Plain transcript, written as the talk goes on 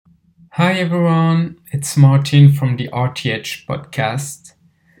Hi everyone, it's Martin from the RTH podcast.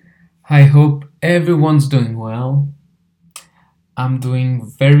 I hope everyone's doing well. I'm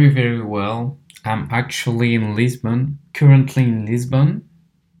doing very well. I'm actually in Lisbon, currently in Lisbon,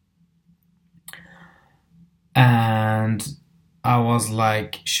 and I was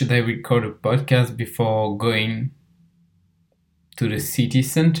like, should I record a podcast before going to the city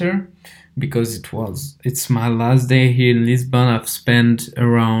center? Because it's my last day here in Lisbon. I've spent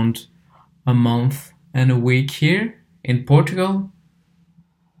around a month and a week here in Portugal.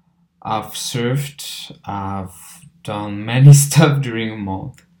 I've surfed, I've done many stuff during a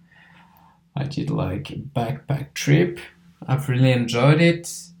month. I did like a backpack trip. I've really enjoyed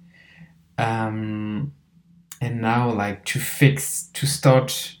it. Um, and now like to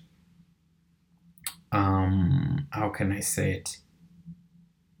start, how can I say it?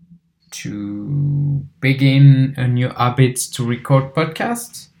 To begin a new habit to record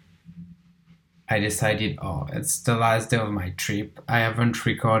podcasts. I decided, oh, it's the last day of my trip. I haven't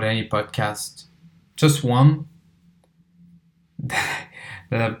recorded any podcast, just one that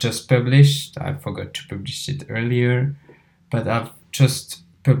I've just published. I forgot to publish it earlier, but I've just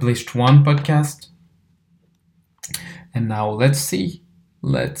published one podcast. And now let's see.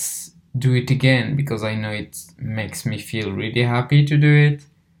 Let's do it again because I know it makes me feel really happy to do it.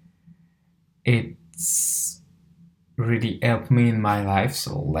 It's really helped me in my life.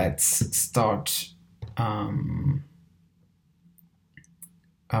 So let's start. How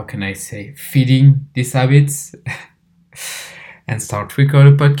can I say? Feeding these habits and start record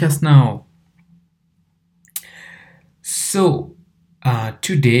a podcast now. So,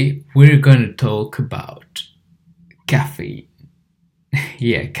 today we're gonna talk about caffeine.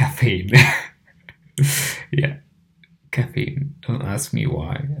 Yeah, caffeine. Yeah, caffeine. Don't ask me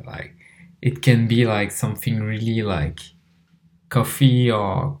why. Like, it can be like something really like coffee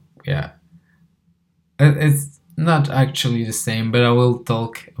or yeah. It's not actually the same, but I will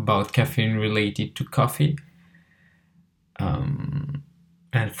talk about caffeine related to coffee. And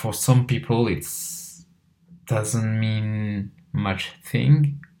for some people, it's doesn't mean much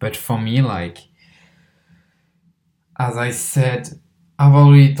thing, but for me, like as I said, I've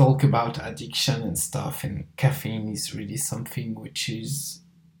already talked about addiction and stuff, and caffeine is really something which is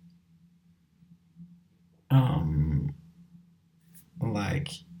um, like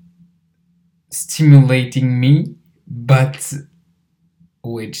stimulating me, but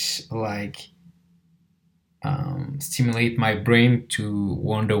which like stimulate my brain to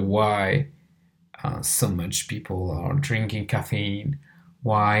wonder why so much people are drinking caffeine,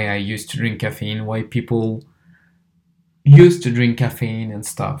 why I used to drink caffeine, why people used to drink caffeine and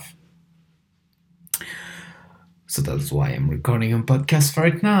stuff. So that's why I'm recording a podcast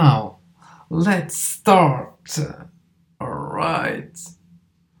right now. Let's start. Alright.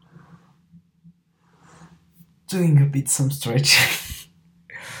 Doing a bit some stretching.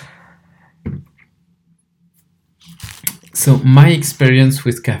 So my experience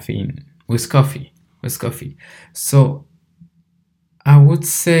with coffee. So I would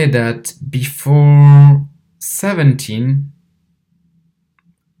say that before 17,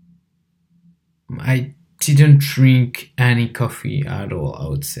 I didn't drink any coffee at all, I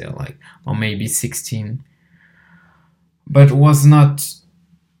would say, like, or maybe 16, but it was not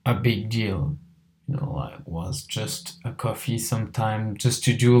a big deal. Like, it was just a coffee sometime just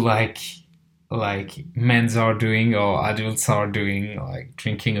to do like men's are doing or adults are doing, like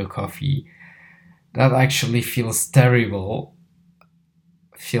drinking a coffee. That actually feels terrible.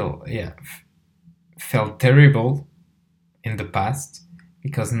 Felt terrible in the past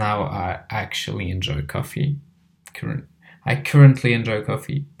because now I actually enjoy coffee. I currently enjoy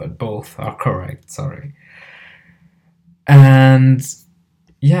coffee, but both are correct, sorry. And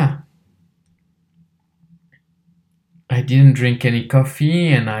yeah, I didn't drink any coffee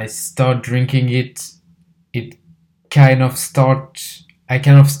and I start drinking it. It kind of start, I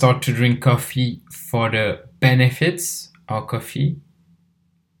kind of start to drink coffee for the benefits of coffee.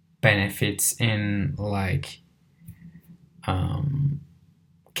 Benefits in like,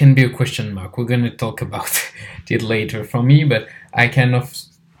 can be a question mark. We're gonna talk about it later for me, but I kind of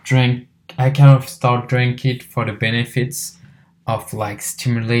start drink it for the benefits of like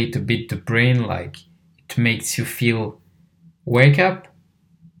stimulate a bit the brain, like it makes you feel wake up,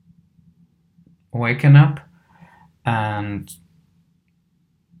 waken up, and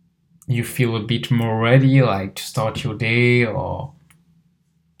you feel a bit more ready, like to start your day or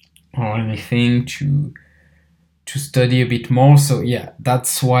anything to study a bit more. So yeah,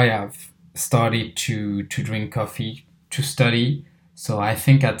 that's why I've started to drink coffee to study. So I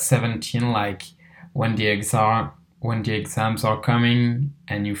think at 17, like when the when the exams are coming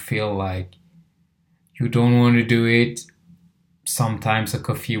and you feel like you don't want to do it, sometimes a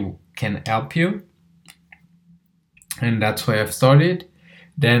coffee can help you. And that's why I've started.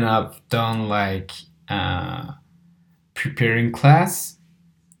 Then I've done like preparing class.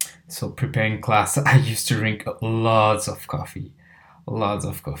 So preparing class, I used to drink lots of coffee. Lots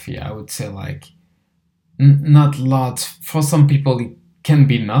of coffee. I would say like not lots. For some people, it can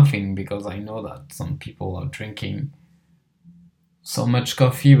be nothing because I know that some people are drinking so much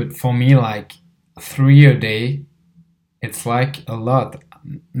coffee. But for me, like 3 a day, it's like a lot.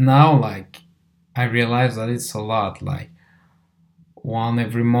 Now, like I realize that it's a lot. Like one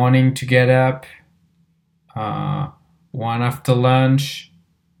every morning to get up, uh, one after lunch,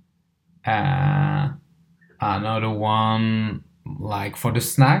 uh, another one like for the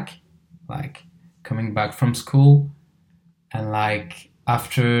snack, like coming back from school, and like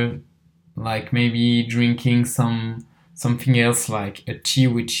after, like maybe drinking something else like a tea,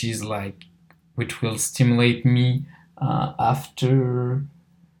 which is like which will stimulate me after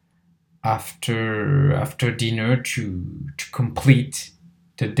dinner to complete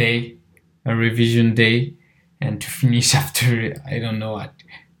the day, a revision day, and to finish after I don't know at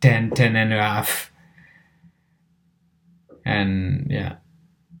 10 and a half. And yeah,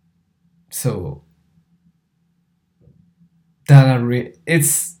 so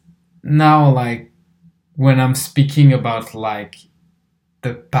it's now like when I'm speaking about like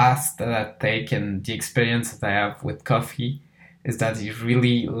the path that I take and the experience that I have with coffee, is that it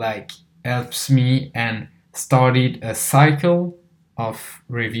really like helps me and started a cycle of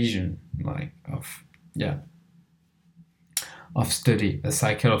revision, like of yeah, of study, a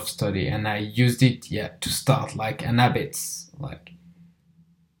cycle of study, and I used it, yeah, to start like an habits, like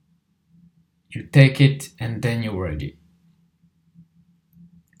you take it and then you're ready.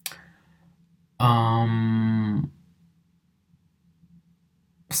 Um,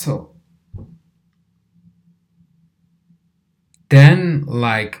 so then,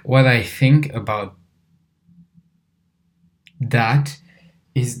 like, what I think about that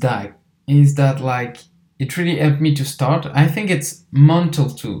is that like it really helped me to start. I think it's mental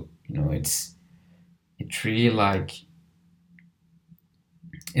too. It's really like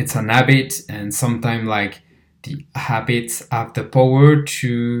it's an habit, and sometimes like the habits have the power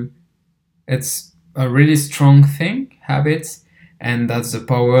to. It's a really strong thing, habits, and that's the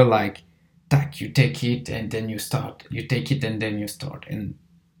power. Like, you take it and then you start. You take it and then you start, and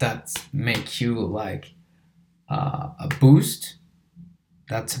that make you like a boost.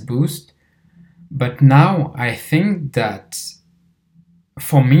 That's a boost. But now I think that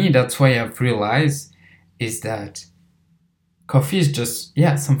for me, that's why I've realized is that coffee is just,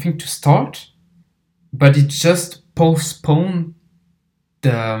 yeah, something to start, but it just postpone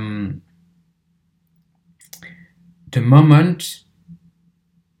the the moment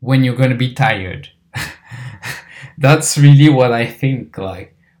when you're gonna be tired. That's really what I think.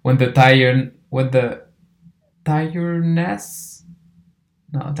 Like when the tiredness,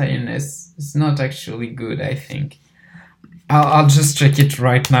 no, tiredness is not actually good. I think I'll just check it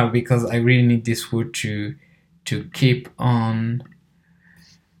right now because I really need this word to keep on.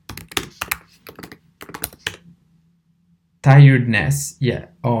 Tiredness, yeah,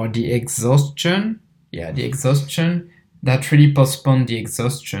 or the exhaustion, yeah, the exhaustion that really postpone the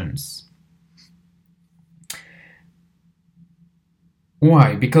exhaustions.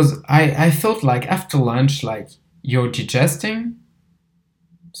 Why? Because I thought like after lunch, like you're digesting,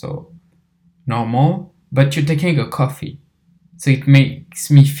 so normal, but you're taking a coffee, so it makes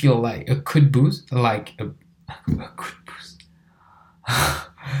me feel like a good boost, like a good boost.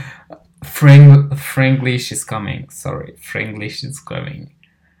 Franglish is coming. Sorry, Franglish is coming.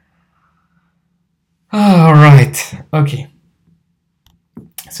 All right. Okay.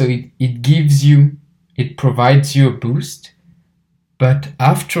 So it gives you, it provides you a boost, but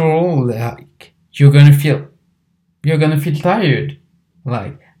after all, like you're gonna feel tired.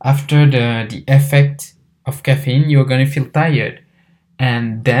 Like after the effect of caffeine, you're gonna feel tired,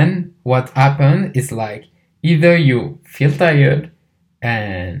 and then what happens is like either you feel tired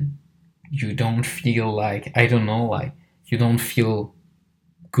and you don't feel like, I don't know, like you don't feel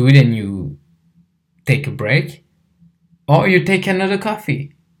good and you take a break, or you take another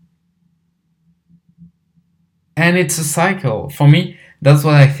coffee, and it's a cycle. For me, that's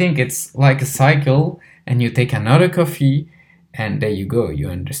what I think. It's like a cycle, and you take another coffee, and there you go. You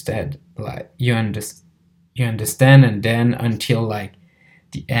understand, like you understand, and then until like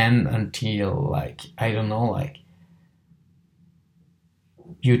the end, until like I don't know, like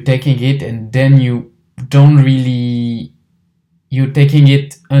you're taking it, and then you don't really, you're taking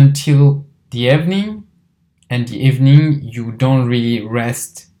it until the evening, and the evening you don't really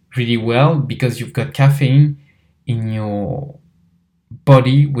rest really well because you've got caffeine in your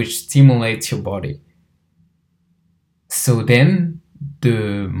body, which stimulates your body. So then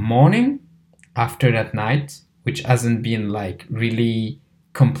the morning after that night, which hasn't been like really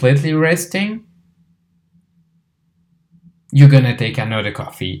completely resting, you're gonna take another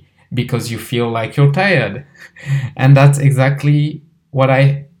coffee because you feel like you're tired. And that's exactly what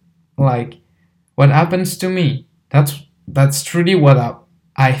I like, what happens to me. That's truly what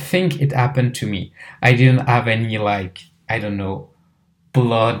I think it happened to me. I didn't have any like, I don't know,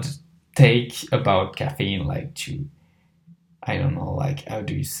 blood take about caffeine, like to, I don't know, like how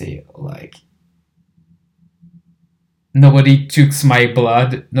do you say, like nobody took my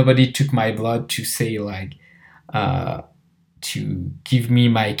blood to say like uh to give me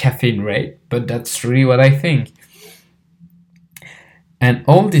my caffeine rate, but that's really what I think. And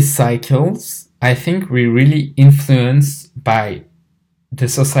all these cycles, I think we really influenced by the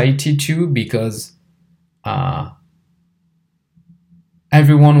society too, because uh,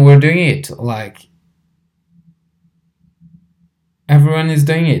 everyone were doing it. Like everyone is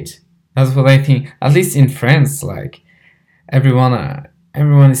doing it. That's what I think. At least in France, like everyone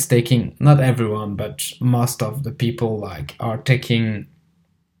is taking. Not everyone, but most of the people like are taking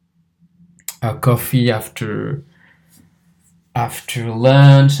a coffee after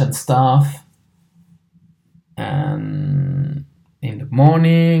lunch and stuff, and in the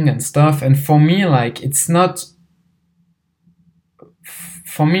morning and stuff. And for me, like it's not,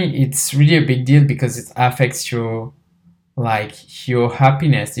 for me it's really a big deal because it affects your, like your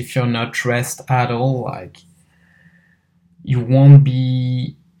happiness. If you're not rest at all, like you won't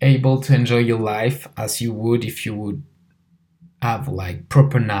be able to enjoy your life as you would if you would have like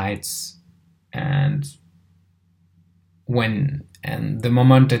proper nights. And the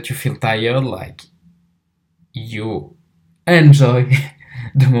moment that you feel tired, like you enjoy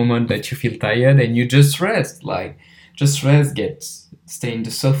the moment that you feel tired and you just rest, like just rest, stay in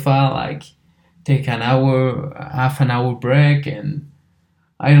the sofa, like take an hour, half an hour break, and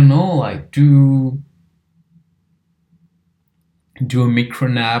I don't know, like do a micro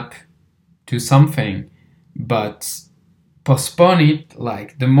nap, do something, but postpone it.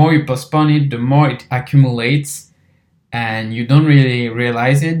 Like the more you postpone it, the more it accumulates, and you don't really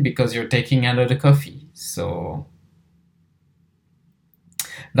realize it because you're taking another coffee. So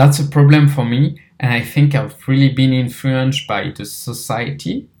that's a problem for me, and I think I've really been influenced by the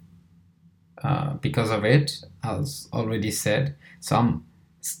society because of it, as already said. So I'm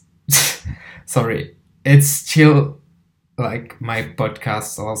sorry, it's still like my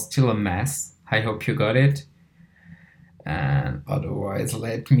podcasts are still a mess. I hope you got it, and otherwise,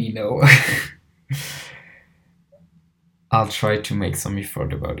 let me know. I'll try to make some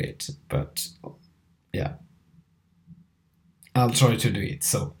effort about it, but yeah, I'll try to do it.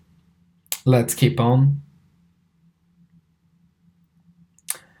 So let's keep on.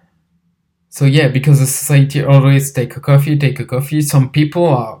 So yeah, because the society always take a coffee, take a coffee. Some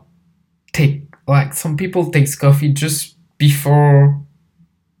people takes coffee just before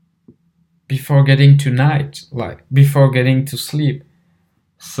getting to night, like before getting to sleep.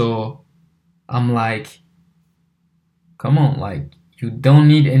 So I'm like, come on, like you don't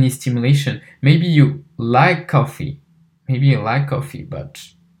need any stimulation. Maybe you like coffee. But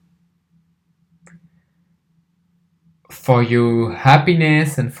for your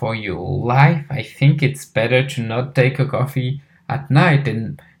happiness and for your life, I think it's better to not take a coffee at night.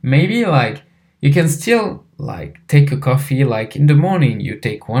 And maybe like you can still like take a coffee, like in the morning you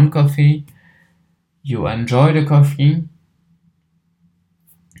take one coffee, you enjoy the coffee,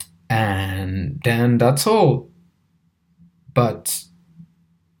 and then that's all. But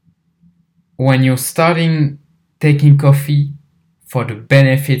when you're starting taking coffee for the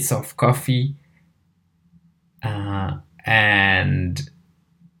benefits of coffee, and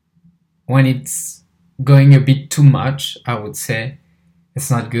when it's going a bit too much, I would say it's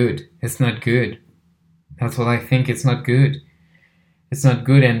not good. It's not good. That's what I think. It's not good. It's not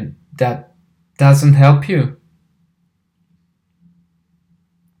good, and that doesn't help you.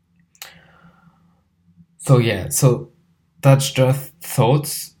 So yeah, so that's just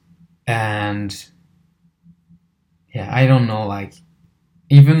thoughts, and yeah, I don't know, like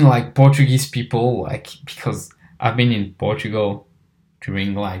even like Portuguese people, like because I've been in Portugal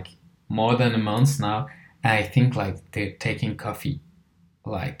during like more than a month now, and I think like they're taking coffee,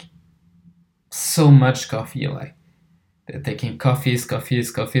 like so much coffee, like they're taking coffees,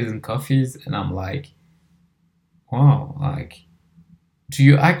 and coffees, and I'm like, wow, like do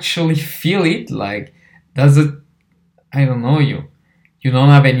you actually feel it? Like, does it? I don't know, you don't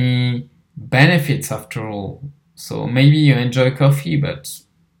have any. benefits after all. So maybe you enjoy coffee, but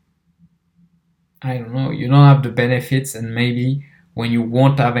I don't know, you don't have the benefits, and maybe when you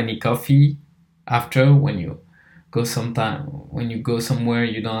won't have any coffee after, when you go somewhere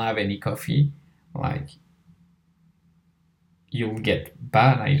you don't have any coffee, like you'll get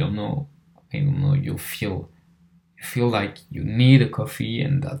bad. I don't know, you feel like you need a coffee,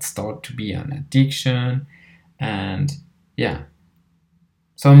 and that start to be an addiction. And yeah,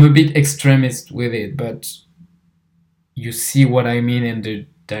 so I'm a bit extremist with it, but you see what I mean in the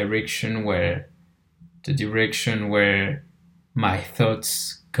direction where my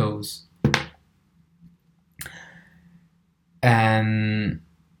thoughts goes. And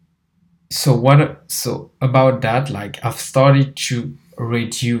so about that, like I've started to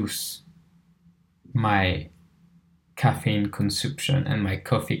reduce my caffeine consumption and my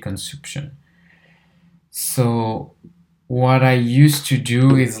coffee consumption. So what I used to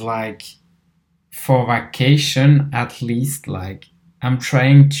do is like for vacation at least, like I'm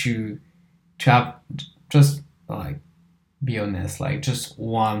trying to have just like be honest, like just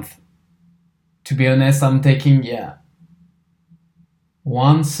one. To be honest, I'm taking, yeah,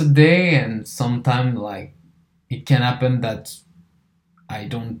 once a day, and sometimes like it can happen that I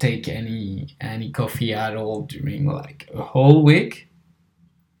don't take any coffee at all during like a whole week,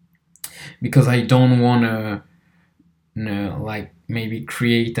 because I don't want to, like maybe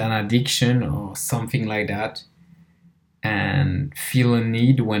create an addiction or something like that, and feel a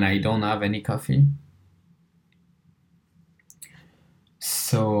need when I don't have any coffee.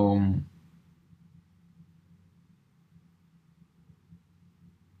 So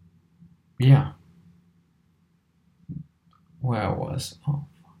yeah, where I was. Oh.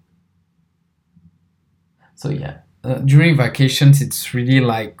 So yeah, during vacations it's really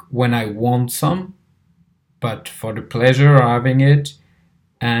like when I want some, but for the pleasure of having it,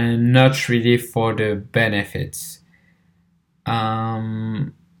 and not really for the benefits.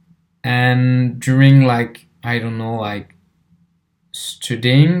 Um, and during like I don't know, like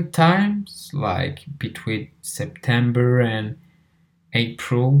studying times, like between September and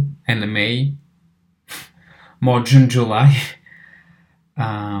April and May, more June, July,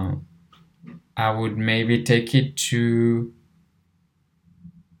 um, I would maybe take it to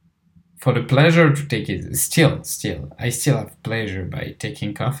for the pleasure to take it. Still, I still have pleasure by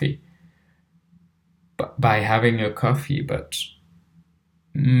taking coffee, by having a coffee, but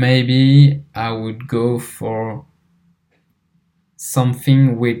maybe I would go for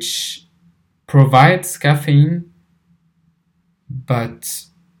something which provides caffeine, but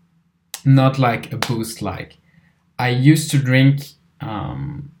not like a boost. Like I used to drink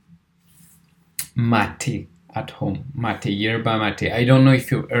mate at home, mate, yerba mate. I don't know if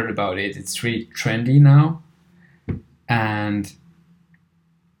you've heard about it. It's really trendy now, and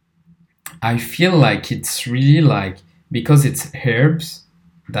I feel like it's really like, because it's herbs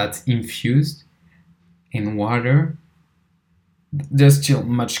that's infused in water. There's still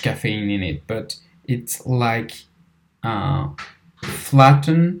much caffeine in it, but it's like uh,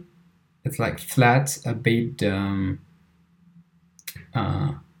 flatten. It's like flat a bit uh,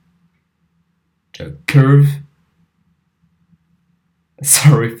 the curve.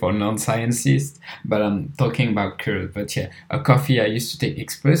 Sorry for non-scientists, but I'm talking about curve. But yeah, a coffee, I used to take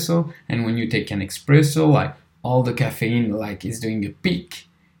espresso, and when you take an espresso, like all the caffeine like is doing a peak,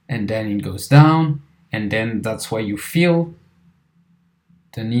 and then it goes down, and then that's why you feel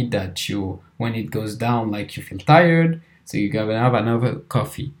the need that you, when it goes down, like you feel tired, so you gotta have another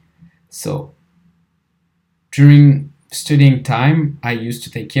coffee. So during studying time, I used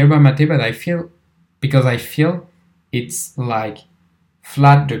to take yerba mate, but I feel it's like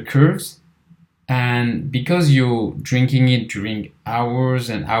flat the curves, and because you're drinking it during hours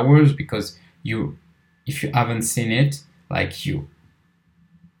and hours, because you, if you haven't seen it, like you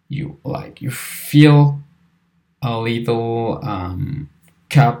feel a little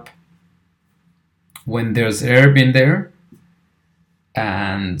cup when there's herb in there,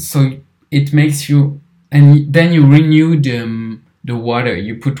 and so it makes you, and then you renew the water.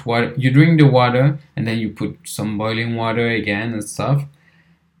 You put water, you drink the water, and then you put some boiling water again and stuff,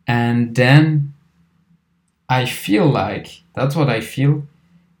 and then I feel like that's what I feel.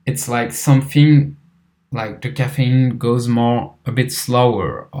 It's like something, like the caffeine goes more a bit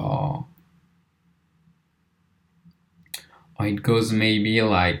slower, or it goes maybe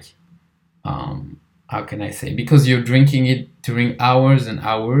like how can I say? Because you're drinking it during hours and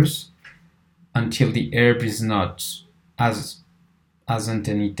hours until the herb is not as hasn't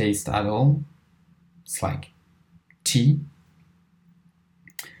any taste at all. It's like tea.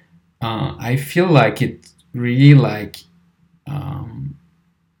 I feel like it really like um,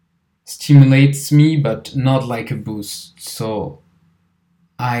 stimulates me, but not like a boost. So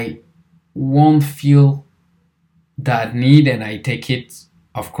I won't feel that need, and I take it,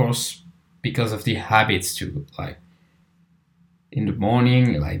 of course, because of the habits too. Like in the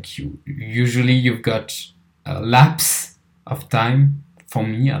morning, like you've got a lapse of time, for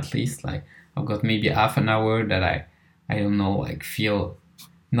me at least. Like I've got maybe half an hour that I don't know, like feel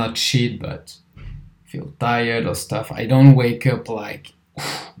not shit, but feel tired or stuff. I don't wake up like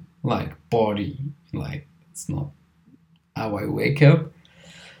body, like it's not how I wake up.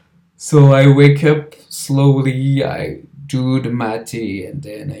 So I wake up slowly, I do the mate, and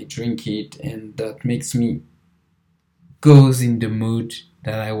then I drink it, and that makes me goes in the mood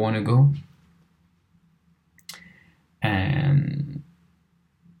that I want to go. And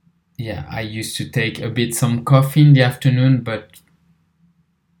yeah, I used to take a bit some coffee in the afternoon, but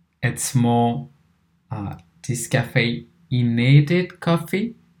it's more discaffeinated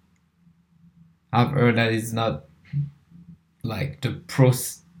coffee. I've heard that it's not like the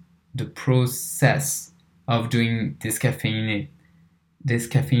process of doing discaffeinated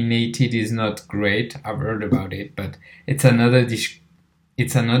is not great. I've heard about it, but it's another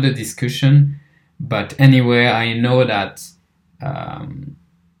discussion. But anyway, I know that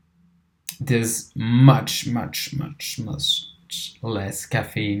there's much less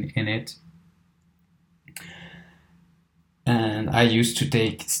caffeine in it. And I used to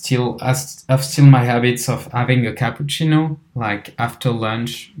take I've still my habits of having a cappuccino like after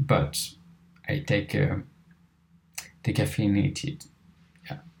lunch, but I take decaffeinated.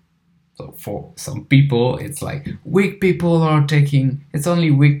 Yeah. So for some people, it's like weak people are taking. It's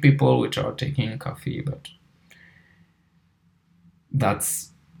only weak people which are taking coffee, but that's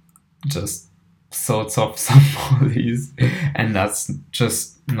just thoughts of somebody's, and that's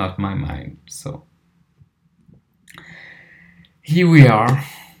just not my mind. So here we are.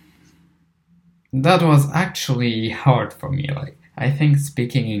 That was actually hard for me. Like I think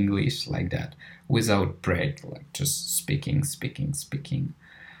speaking English like that without break, like just speaking,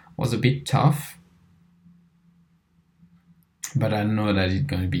 was a bit tough. But I know that it's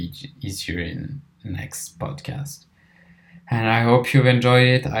gonna be easier in the next podcast. And I hope you've enjoyed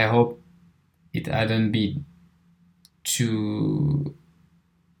it. I hope it hadn't been too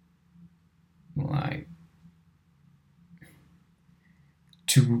like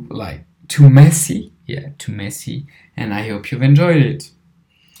too messy. Yeah, too messy. And I hope you've enjoyed it.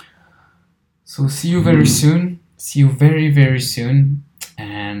 So see you very soon. See you very soon.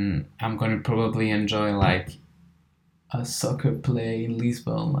 And I'm gonna probably enjoy like a soccer play in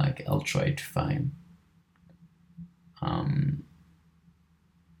Lisbon. Like I'll try to find I'm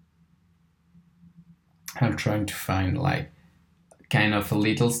trying to find like kind of a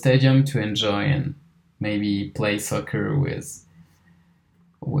little stadium to enjoy and maybe play soccer with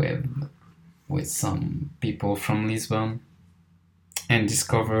with some people from Lisbon and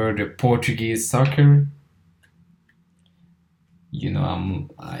discover the Portuguese soccer. You know,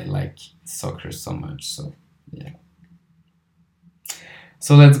 I like soccer so much, so yeah.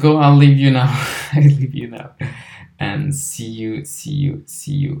 So let's go. I'll leave you now. I leave you now, and see you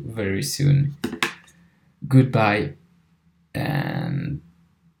very soon. Goodbye, and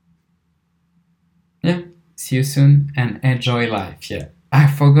yeah, see you soon, and enjoy life. Yeah, I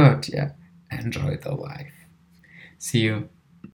forgot. Yeah, enjoy the life. See you.